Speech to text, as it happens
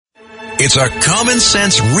It's a common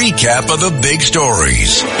sense recap of the big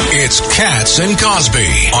stories. It's Katz and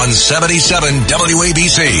Cosby on 77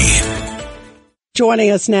 WABC.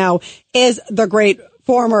 Joining us now is the great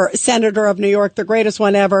former senator of New York, the greatest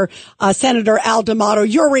one ever, Senator Al D'Amato.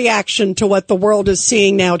 Your reaction to what the world is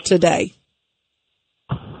seeing now today?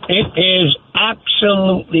 It is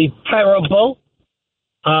absolutely terrible.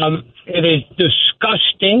 It is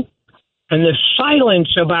disgusting. And the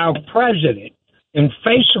silence of our president in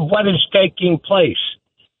face of what is taking place.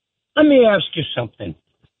 Let me ask you something.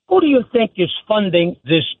 Who do you think is funding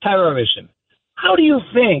this terrorism? How do you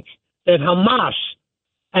think that Hamas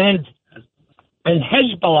and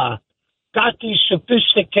Hezbollah got these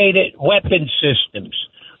sophisticated weapon systems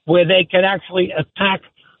where they can actually attack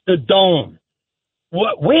the dome?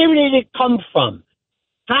 Where did it come from?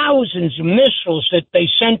 Thousands of missiles that they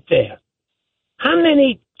sent there. How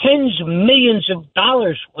many tens of millions of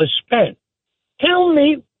dollars was spent? Tell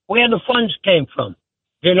me where the funds came from.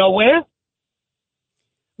 You know where?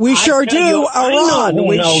 We sure do, Iran.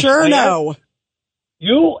 We sure know.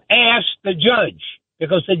 You ask the judge,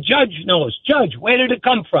 because the judge knows. Judge, where did it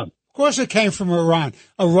come from? Of course it came from Iran.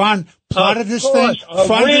 Iran plotted this thing,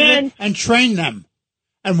 funded it, and trained them.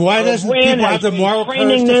 And why doesn't people have the moral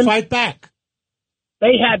courage to fight back?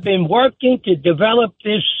 They have been working to develop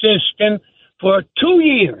this system for 2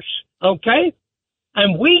 years, okay?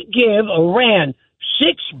 And we give Iran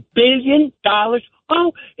 $6 billion.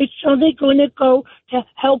 Oh, it's only going to go to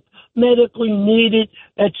help medically needed,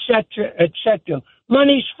 et cetera, et cetera.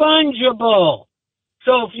 Money's fungible.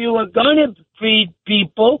 So if you are going to feed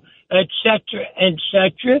people, et cetera,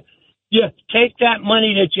 you take that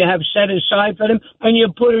money that you have set aside for them and you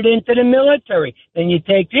put it into the military. Then you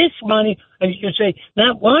take this money and you say,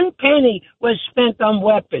 not one penny was spent on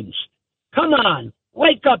weapons. Come on,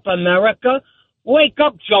 wake up, America. Wake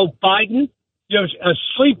up, Joe Biden. You're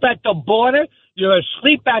asleep at the border. You're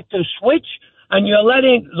asleep at the switch. And you're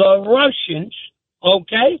letting the Russians,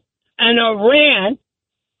 okay, and Iran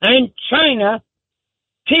and China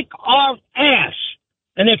kick our ass.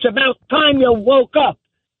 And it's about time you woke up.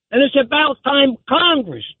 And it's about time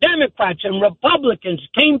Congress, Democrats and Republicans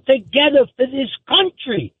came together for this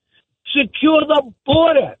country. Secure the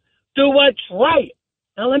border. Do what's right.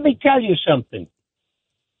 Now, let me tell you something.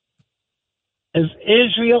 If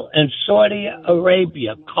Israel and Saudi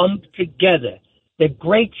Arabia come together, the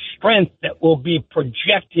great strength that will be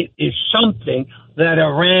projected is something that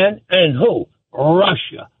Iran and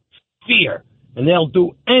Russia fear. And they'll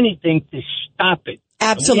do anything to stop it.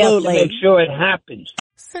 Absolutely. And we have to make sure it happens.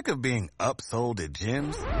 Sick of being upsold at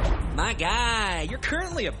gyms? My guy, you're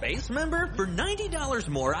currently a base member? For $90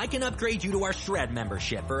 more, I can upgrade you to our Shred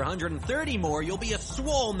membership. For $130 more, you'll be a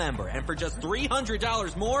Swole member. And for just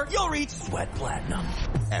 $300 more, you'll reach Sweat Platinum.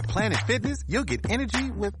 At Planet Fitness, you'll get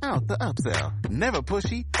energy without the upsell. Never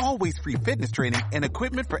pushy, always free fitness training and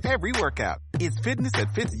equipment for every workout. It's fitness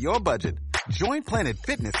that fits your budget. Join Planet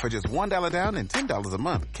Fitness for just $1 down and $10 a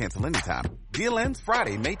month. Cancel anytime. Deal ends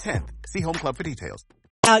Friday, May 10th. See Home Club for details.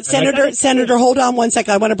 Senator, hold on one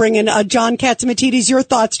second. I want to bring in John Catsimatidis. Your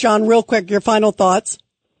thoughts, John, real quick. Your final thoughts.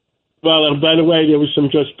 Well, by the way, there was some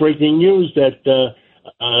just breaking news that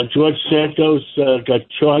George Santos got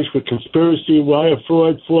charged with conspiracy, wire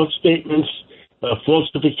fraud, false statements,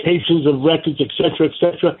 falsifications of records, et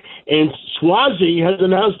cetera, and Swazi has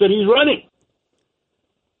announced that he's running.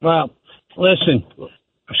 Well, listen,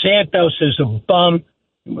 Santos is a bum.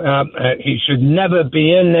 He should never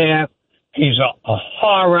be in there. He's a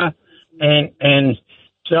horror, and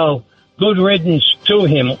so good riddance to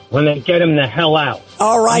him when they get him the hell out.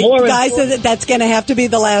 All right, guys, that's going to have to be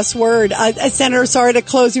the last word. Senator, sorry to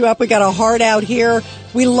close you up. We got a heart out here.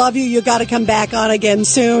 We love you. You got to come back on again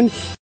soon.